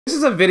This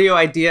is a video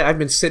idea I've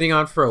been sitting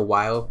on for a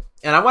while,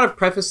 and I want to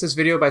preface this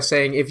video by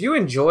saying if you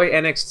enjoy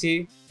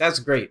NXT, that's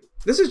great.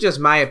 This is just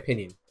my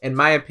opinion, and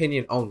my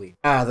opinion only.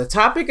 The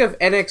topic of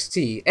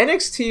NXT.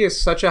 NXT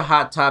is such a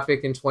hot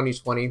topic in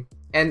 2020,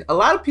 and a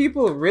lot of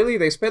people really,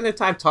 they spend their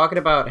time talking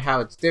about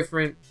how it's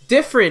different.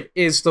 Different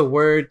is the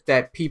word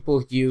that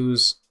people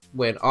use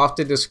when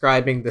often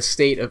describing the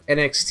state of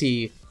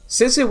NXT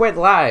since it went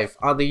live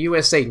on the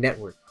USA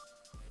Network.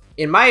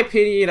 In my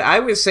opinion, I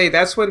would say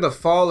that's when the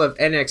fall of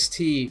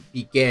NXT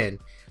began.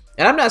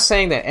 And I'm not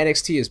saying that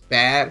NXT is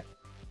bad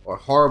or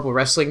horrible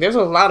wrestling. There's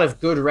a lot of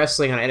good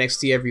wrestling on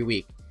NXT every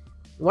week.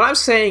 What I'm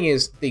saying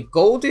is the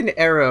golden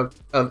era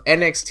of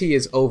NXT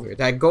is over.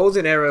 That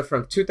golden era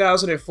from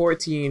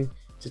 2014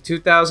 to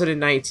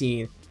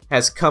 2019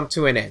 has come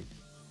to an end.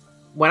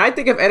 When I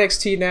think of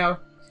NXT now,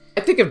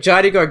 I think of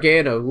Johnny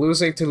Gargano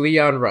losing to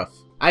Leon Ruff.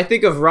 I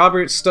think of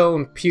Robert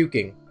Stone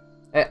puking.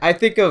 I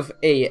think of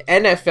a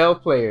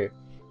NFL player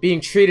being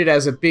treated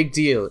as a big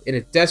deal in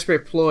a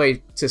desperate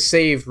ploy to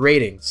save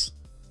ratings.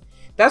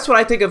 That's what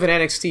I think of in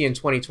NXT in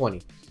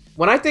 2020.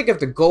 When I think of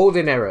the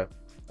golden era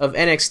of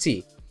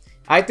NXT,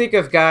 I think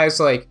of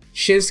guys like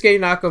Shinsuke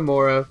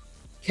Nakamura,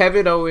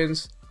 Kevin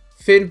Owens,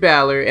 Finn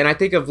Balor, and I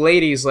think of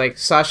ladies like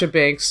Sasha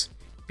Banks,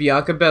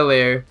 Bianca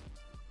Belair,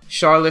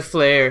 Charlotte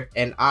Flair,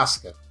 and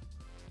Asuka.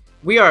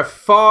 We are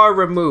far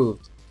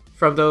removed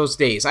from those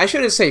days. I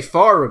shouldn't say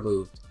far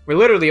removed. We're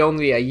literally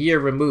only a year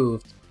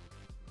removed.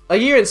 A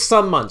year and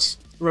some months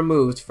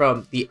removed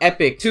from the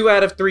epic 2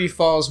 out of 3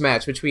 falls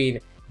match between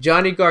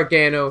Johnny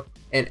Gargano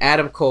and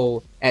Adam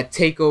Cole at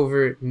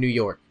TakeOver New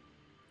York.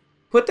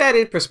 Put that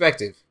in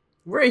perspective.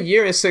 We're a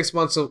year and 6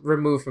 months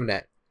removed from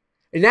that.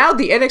 And now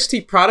the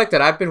NXT product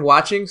that I've been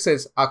watching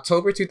since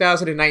October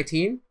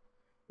 2019,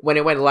 when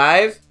it went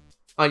live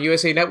on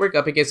USA Network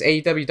up against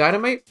AEW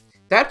Dynamite,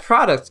 that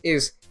product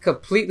is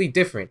completely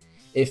different.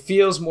 It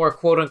feels more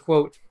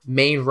quote-unquote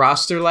main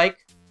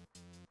roster-like,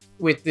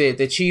 with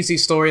the cheesy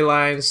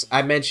storylines.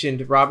 I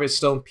mentioned Robert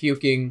Stone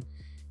puking,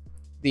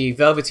 the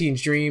Velveteen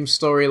Dream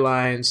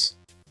storylines,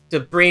 the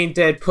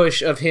brain-dead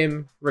push of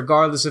him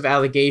regardless of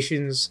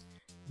allegations.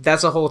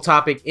 That's a whole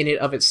topic in it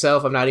of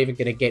itself. I'm not even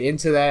going to get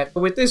into that.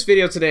 But with this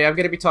video today, I'm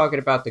going to be talking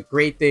about the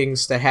great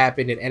things that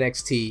happened in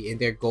NXT in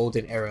their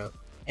golden era,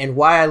 and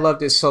why I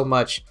loved it so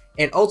much,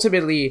 and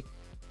ultimately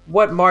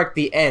what marked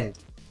the end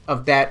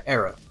of that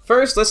era.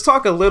 First, let's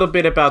talk a little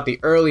bit about the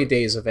early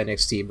days of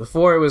NXT,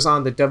 before it was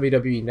on the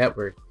WWE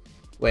Network,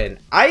 when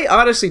I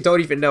honestly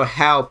don't even know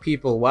how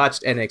people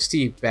watched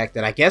NXT back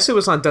then. I guess it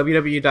was on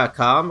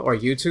WWE.com or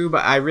YouTube.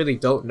 I really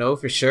don't know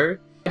for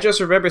sure. I just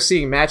remember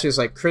seeing matches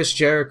like Chris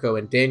Jericho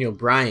and Daniel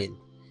Bryan,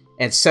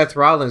 and Seth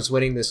Rollins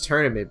winning this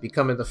tournament,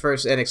 becoming the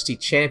first NXT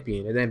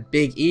champion, and then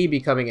Big E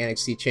becoming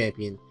NXT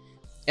champion.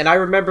 And I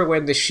remember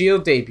when The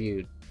Shield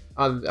debuted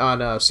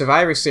on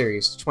Survivor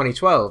Series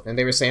 2012, and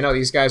they were saying, oh,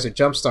 these guys are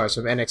jump stars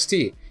from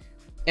NXT.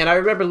 And I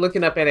remember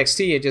looking up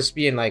NXT and just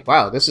being like,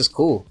 wow, this is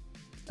cool.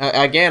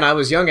 Again, I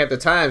was young at the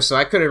time, so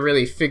I couldn't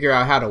really figure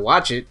out how to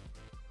watch it.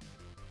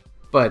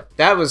 But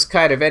that was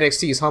kind of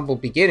NXT's humble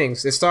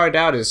beginnings. It started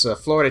out as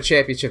Florida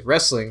Championship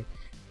Wrestling,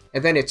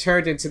 and then it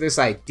turned into this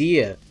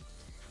idea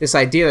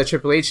that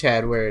Triple H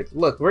had where,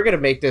 look, we're going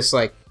to make this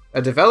like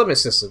a development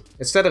system.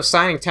 Instead of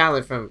signing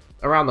talent from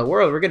around the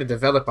world, we're going to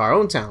develop our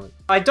own talent.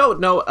 I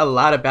don't know a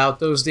lot about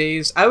those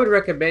days. I would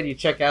recommend you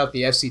check out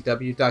the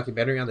FCW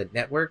documentary on the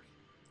network.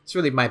 It's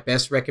really my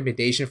best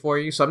recommendation for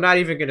you, so I'm not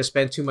even going to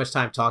spend too much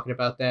time talking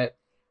about that.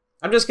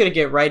 I'm just going to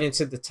get right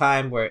into the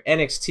time where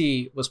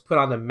NXT was put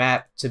on the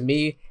map to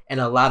me and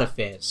a lot of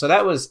fans. So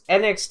that was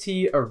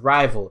NXT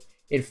Arrival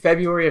in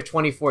February of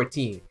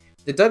 2014.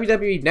 The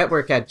WWE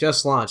Network had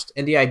just launched,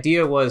 and the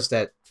idea was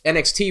that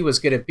NXT was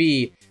going to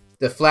be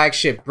the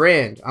flagship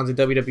brand on the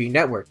WWE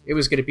Network. It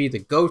was going to be the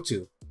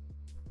go-to.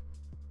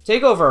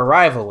 TakeOver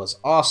Arrival was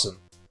awesome.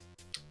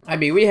 I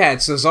mean, we had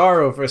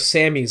Cesaro versus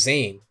Sami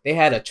Zayn. They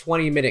had a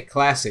 20-minute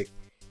classic.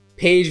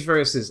 Paige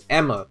versus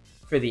Emma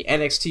for the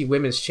NXT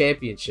Women's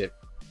Championship.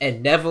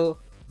 And Neville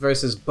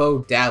versus Bo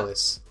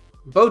Dallas.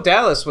 Bo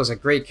Dallas was a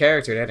great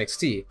character in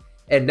NXT.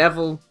 And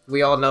Neville,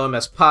 we all know him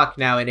as Pac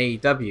now in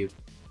AEW.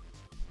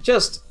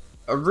 Just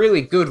a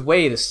really good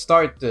way to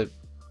start the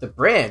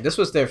brand. This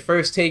was their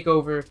first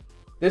takeover.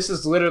 This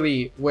is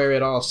literally where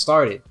it all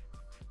started.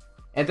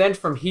 And then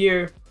from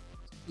here,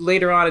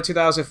 later on in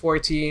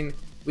 2014,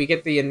 we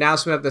get the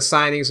announcement of the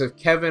signings of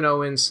Kevin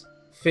Owens,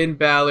 Finn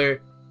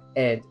Balor,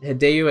 and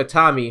Hideo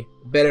Itami,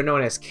 better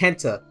known as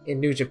Kenta, in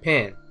New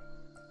Japan.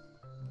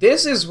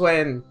 This is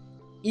when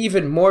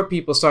even more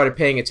people started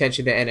paying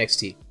attention to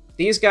NXT.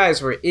 These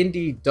guys were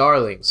indie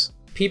darlings.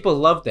 People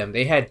loved them.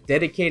 They had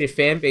dedicated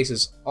fan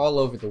bases all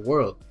over the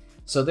world.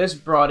 So this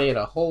brought in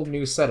a whole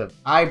new set of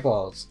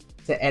eyeballs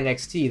to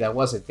NXT that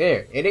wasn't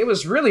there. And it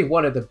was really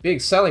one of the big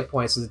selling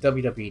points of the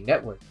WWE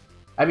Network.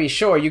 I mean,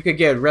 sure, you could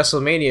get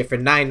WrestleMania for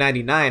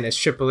 $9.99, as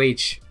Triple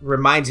H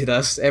reminded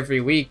us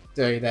every week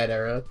during that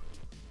era.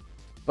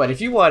 But if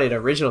you wanted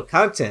original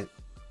content,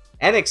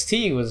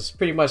 NXT was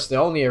pretty much the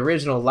only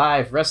original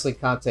live wrestling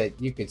content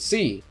you could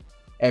see.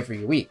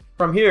 every week.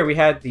 From here, we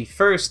had the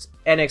first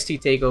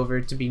NXT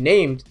TakeOver to be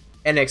named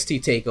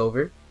NXT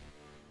TakeOver,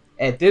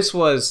 and this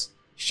was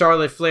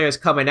Charlotte Flair's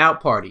coming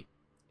out party.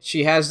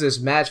 She has this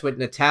match with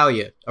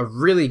Natalya, a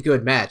really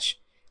good match,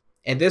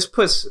 and this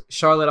puts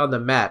Charlotte on the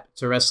map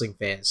to wrestling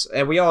fans.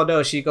 And we all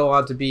know she'd go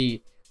on to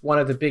be one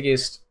of the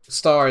biggest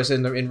stars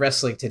in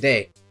wrestling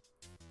today.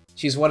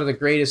 She's one of the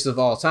greatest of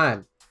all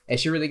time, and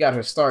she really got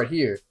her start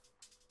here.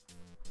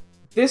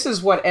 This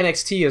is what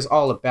NXT is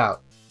all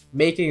about,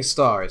 making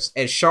stars,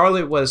 and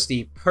Charlotte was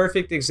the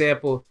perfect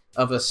example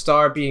of a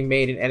star being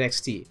made in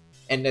NXT,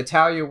 and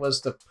Natalya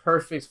was the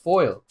perfect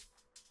foil.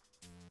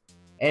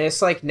 And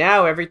it's like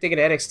now everything in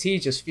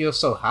NXT just feels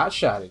so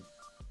hot-shotted.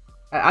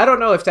 I don't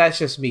know if that's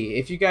just me.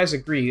 If you guys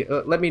agree,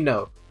 let me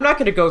know. I'm not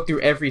going to go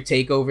through every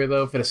takeover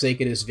though for the sake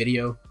of this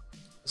video.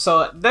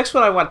 So next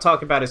one I want to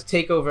talk about is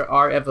TakeOver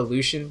R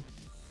Evolution.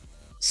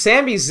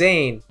 Sami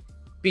Zayn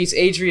beats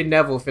Adrian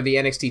Neville for the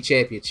NXT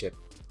Championship.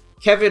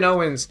 Kevin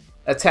Owens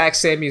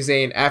attacks Sami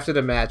Zayn after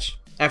the match,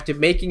 after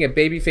making a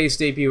babyface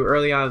debut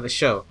early on in the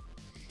show.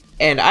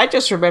 And I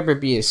just remember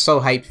being so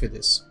hyped for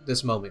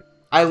this moment.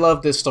 I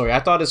love this story. I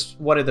thought it's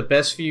one of the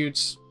best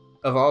feuds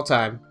of all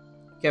time.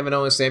 Kevin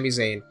Owens, Sami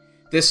Zayn.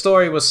 This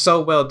story was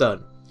so well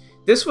done.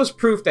 This was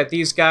proof that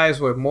these guys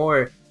were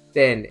more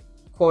than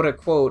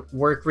quote-unquote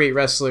work-rate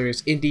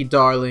wrestlers, indie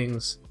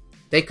darlings.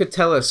 They could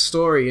tell a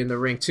story in the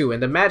ring too.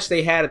 And the match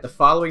they had at the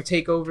following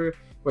TakeOver,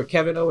 where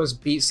Kevin Owens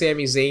beat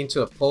Sami Zayn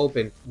to a pulp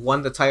and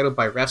won the title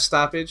by ref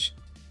stoppage.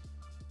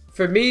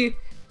 For me,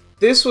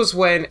 this was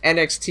when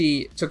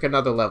NXT took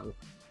another level.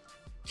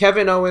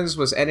 Kevin Owens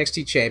was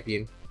NXT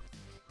champion.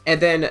 And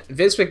then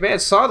Vince McMahon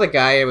saw the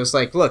guy and was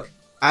like, look,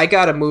 I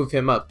gotta move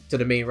him up to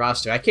the main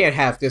roster. I can't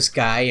have this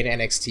guy in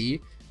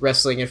NXT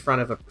wrestling in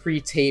front of a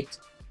pre-taped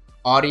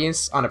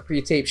audience on a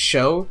pre-taped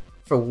show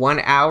for 1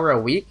 hour a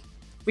week.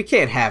 We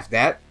can't have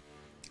that.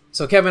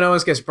 So Kevin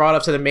Owens gets brought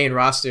up to the main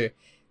roster.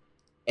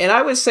 And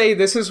I would say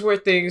this is where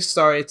things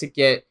started to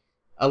get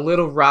a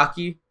little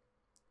rocky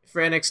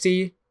for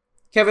NXT.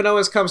 Kevin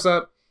Owens comes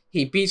up,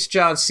 he beats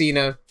John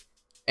Cena,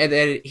 and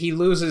then he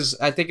loses,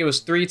 I think it was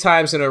 3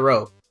 times in a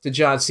row to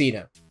John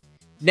Cena.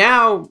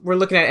 Now we're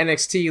looking at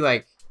NXT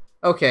like,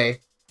 okay,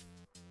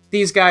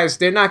 these guys,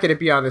 they're not going to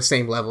be on the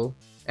same level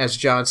as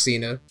John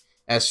Cena,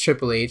 as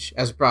Triple H,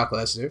 as Brock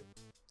Lesnar.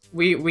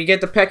 We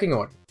get the pecking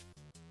order.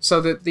 So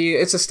that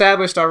it's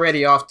established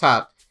already off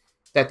top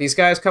that these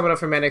guys coming up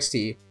from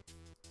NXT,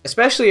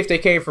 especially if they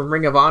came from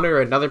Ring of Honor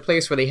or another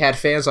place where they had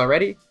fans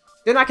already,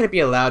 they're not going to be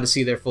allowed to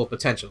see their full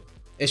potential.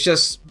 It's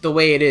just the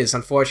way it is,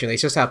 unfortunately.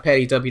 It's just how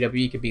petty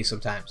WWE can be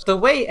sometimes. The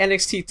way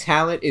NXT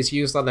talent is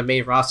used on the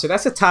main roster,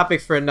 that's a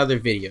topic for another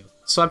video.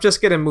 So I'm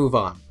just going to move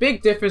on.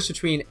 Big difference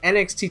between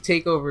NXT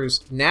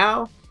takeovers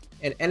now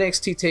and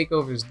NXT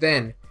takeovers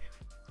then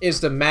is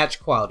the match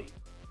quality.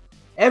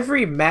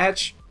 Every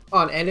match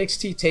on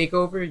NXT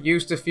TakeOver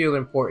used to feel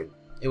important.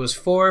 It was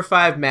 4 or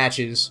 5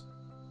 matches,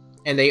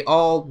 and they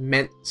all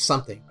meant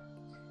something.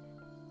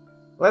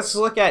 Let's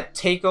look at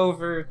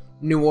TakeOver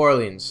New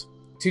Orleans,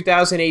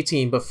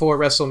 2018, before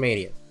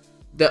WrestleMania.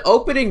 The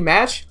opening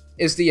match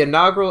is the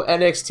inaugural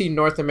NXT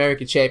North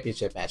American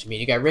Championship match. I mean,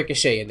 you got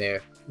Ricochet in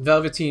there,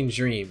 Velveteen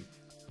Dream,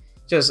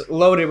 just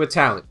loaded with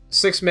talent.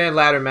 6-man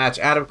ladder match,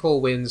 Adam Cole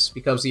wins,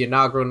 becomes the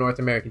inaugural North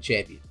American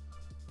Champion.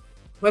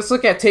 Let's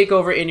look at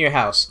TakeOver in Your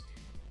House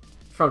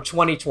from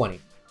 2020.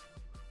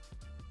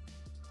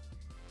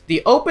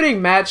 The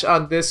opening match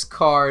on this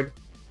card,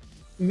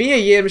 Mia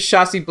Yim,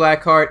 Shotzi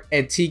Blackheart,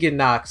 and Tegan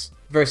Nox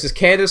versus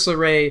Candice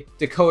LeRae,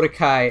 Dakota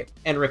Kai,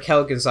 and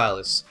Raquel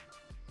Gonzalez.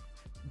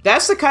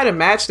 That's the kind of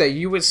match that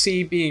you would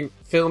see being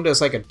filmed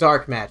as like a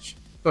dark match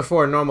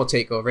before a normal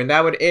TakeOver, and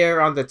that would air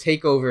on the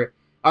TakeOver,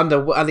 on the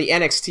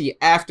NXT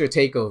after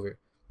TakeOver,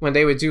 when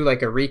they would do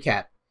like a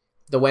recap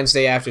the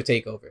Wednesday after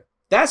TakeOver.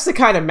 That's the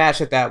kind of match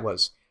that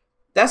was.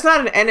 That's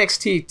not an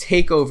NXT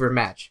TakeOver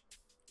match.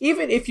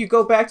 Even if you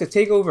go back to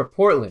TakeOver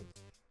Portland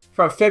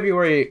from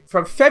February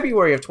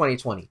of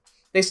 2020,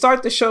 they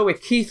start the show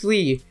with Keith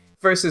Lee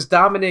versus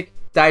Dominic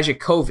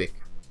Dijakovic.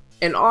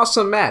 An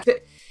awesome match.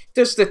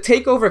 Just the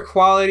TakeOver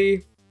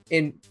quality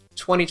in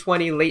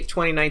 2020, late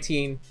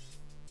 2019,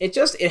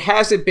 it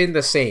hasn't been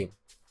the same.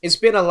 It's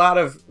been a lot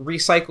of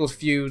recycled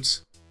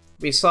feuds.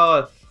 We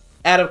saw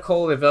Adam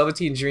Cole and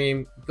Velveteen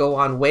Dream go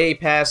on way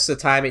past the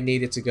time it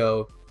needed to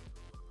go.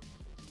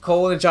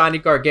 Cole and Johnny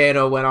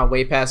Gargano went on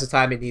way past the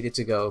time it needed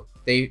to go.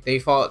 They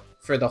fought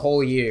for the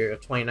whole year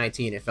of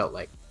 2019, it felt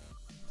like.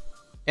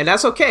 And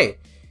that's okay.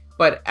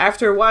 But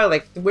after a while,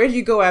 like, where do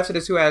you go after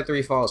the 2 out of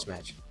 3 Falls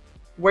match?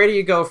 Where do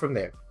you go from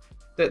there?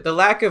 The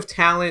lack of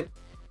talent,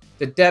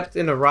 the depth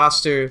in the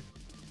roster,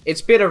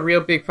 it's been a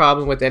real big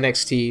problem with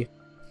NXT.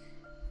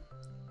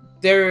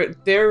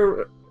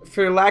 They're,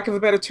 for lack of a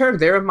better term,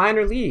 they're a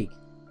minor league.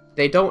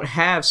 They don't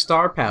have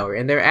star power,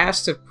 and they're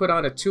asked to put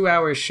on a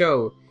 2-hour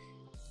show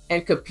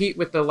and compete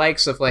with the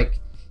likes of, like,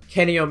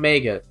 Kenny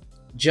Omega,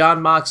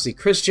 Jon Moxley,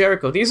 Chris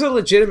Jericho. These are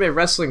legitimate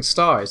wrestling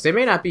stars. They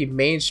may not be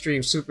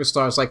mainstream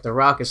superstars like The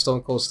Rock and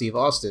Stone Cold Steve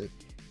Austin,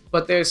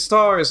 but they're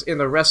stars in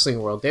the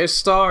wrestling world. They're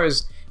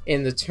stars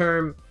in the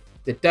term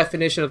the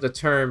definition of the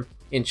term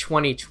in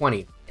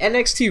 2020.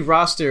 NXT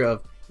roster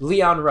of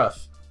Leon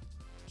Ruff,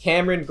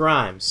 Cameron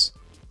Grimes,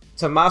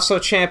 Tommaso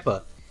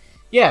Ciampa.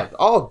 Yeah,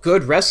 all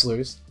good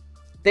wrestlers.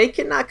 They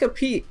cannot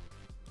compete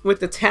with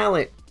the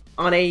talent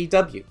on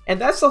AEW. And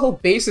that's the whole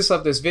basis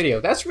of this video.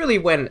 That's really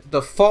when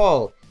the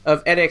fall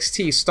of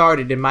NXT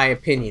started, in my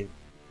opinion.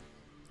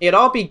 It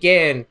all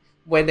began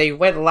when they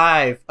went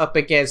live up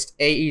against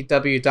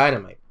AEW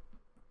Dynamite.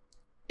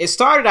 It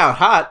started out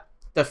hot.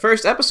 The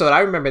first episode, I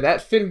remember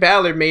that. Finn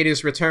Balor made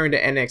his return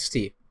to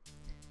NXT.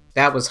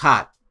 That was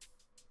hot.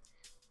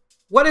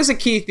 What is a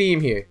key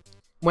theme here?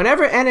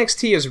 Whenever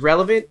NXT is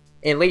relevant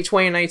in late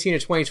 2019 or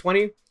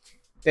 2020,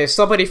 there's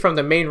somebody from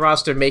the main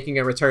roster making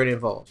a return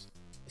involved.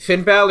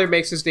 Finn Balor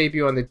makes his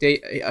debut on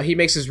the he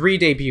makes his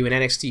re-debut in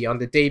NXT on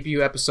the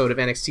debut episode of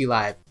NXT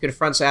Live.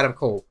 Confronts Adam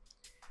Cole.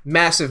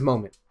 Massive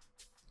moment.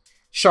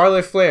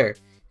 Charlotte Flair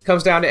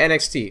comes down to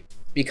NXT,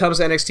 becomes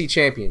NXT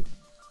champion.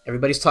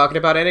 Everybody's talking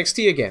about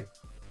NXT again.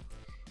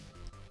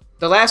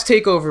 The last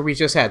takeover we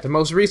just had, the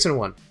most recent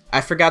one,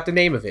 I forgot the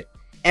name of it.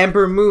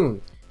 Ember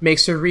Moon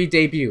makes her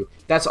re-debut.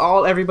 That's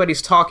all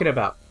everybody's talking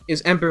about,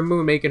 is Ember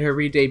Moon making her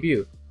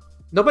re-debut.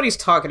 Nobody's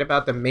talking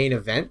about the main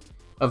event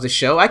of the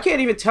show. I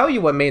can't even tell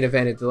you what main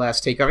evented the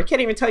last takeover. I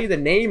can't even tell you the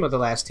name of the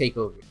last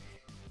takeover.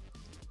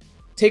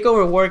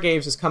 Takeover War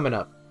Games is coming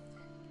up.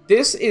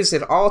 This is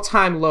an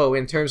all-time low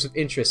in terms of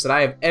interest that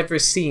I have ever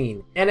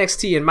seen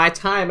NXT in my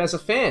time as a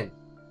fan.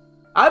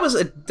 I was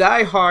a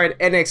die-hard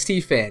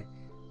NXT fan.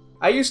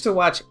 I used to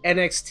watch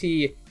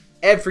NXT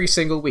every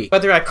single week.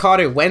 Whether I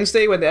caught it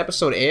Wednesday when the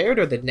episode aired,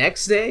 or the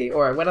next day,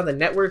 or I went on the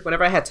network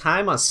whenever I had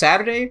time on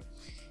Saturday,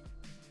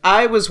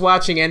 I was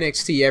watching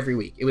NXT every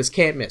week. It was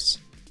can't miss.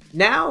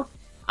 Now,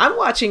 I'm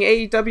watching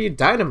AEW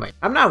Dynamite.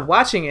 I'm not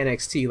watching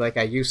NXT like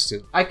I used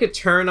to. I could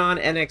turn on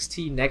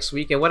NXT next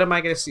week, and what am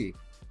I going to see?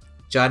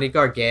 Johnny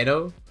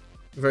Gargano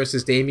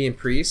versus Damian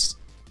Priest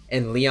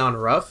and Leon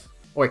Ruff?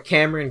 Or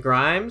Cameron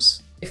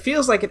Grimes? It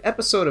feels like an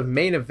episode of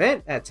Main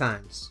Event at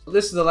times.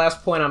 This is the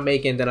last point I'm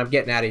making, then I'm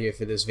getting out of here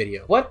for this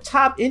video. What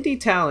top indie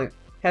talent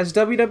has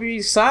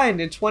WWE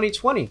signed in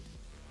 2020?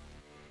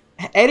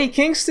 Eddie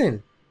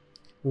Kingston,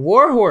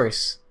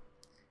 Warhorse,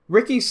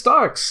 Ricky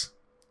Starks,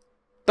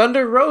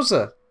 Thunder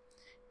Rosa.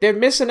 They're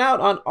missing out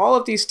on all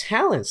of these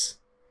talents.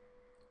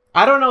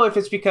 I don't know if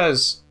it's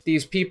because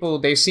these people,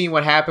 they've seen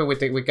what happened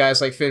with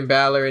guys like Finn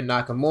Balor and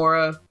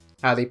Nakamura,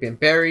 how they've been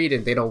buried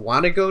and they don't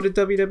want to go to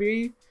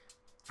WWE,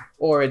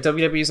 or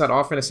WWE's not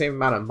offering the same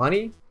amount of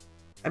money.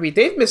 I mean,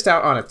 they've missed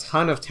out on a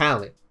ton of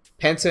talent.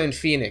 Penta and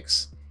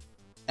Phoenix,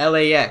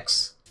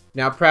 LAX,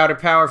 now Proud and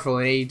Powerful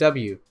in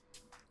AEW,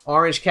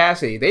 Orange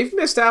Cassidy. They've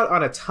missed out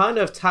on a ton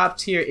of top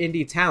tier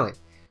indie talent.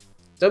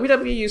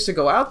 WWE used to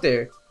go out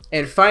there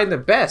and find the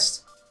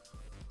best.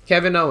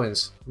 Kevin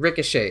Owens,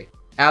 Ricochet,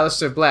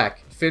 Aleister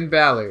Black, Finn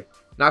Balor,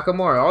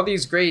 Nakamura, all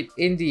these great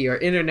indie or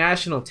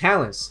international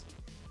talents.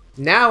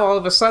 Now, all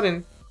of a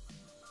sudden,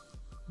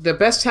 the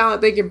best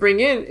talent they can bring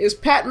in is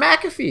Pat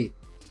McAfee.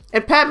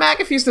 And Pat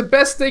McAfee's the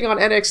best thing on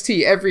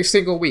NXT every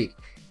single week.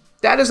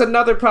 That is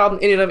another problem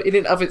in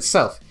and of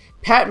itself.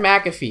 Pat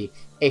McAfee,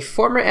 a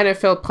former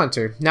NFL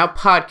punter, now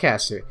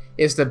podcaster,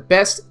 is the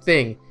best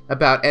thing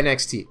about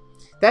NXT.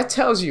 That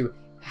tells you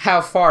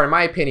how far, in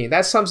my opinion,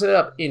 that sums it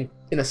up in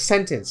a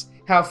sentence,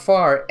 how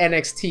far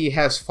NXT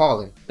has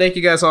fallen. Thank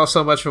you guys all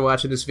so much for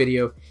watching this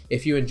video.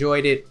 If you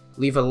enjoyed it,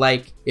 leave a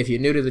like. If you're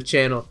new to the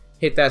channel,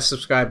 hit that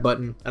subscribe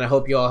button, and I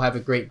hope you all have a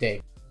great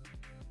day.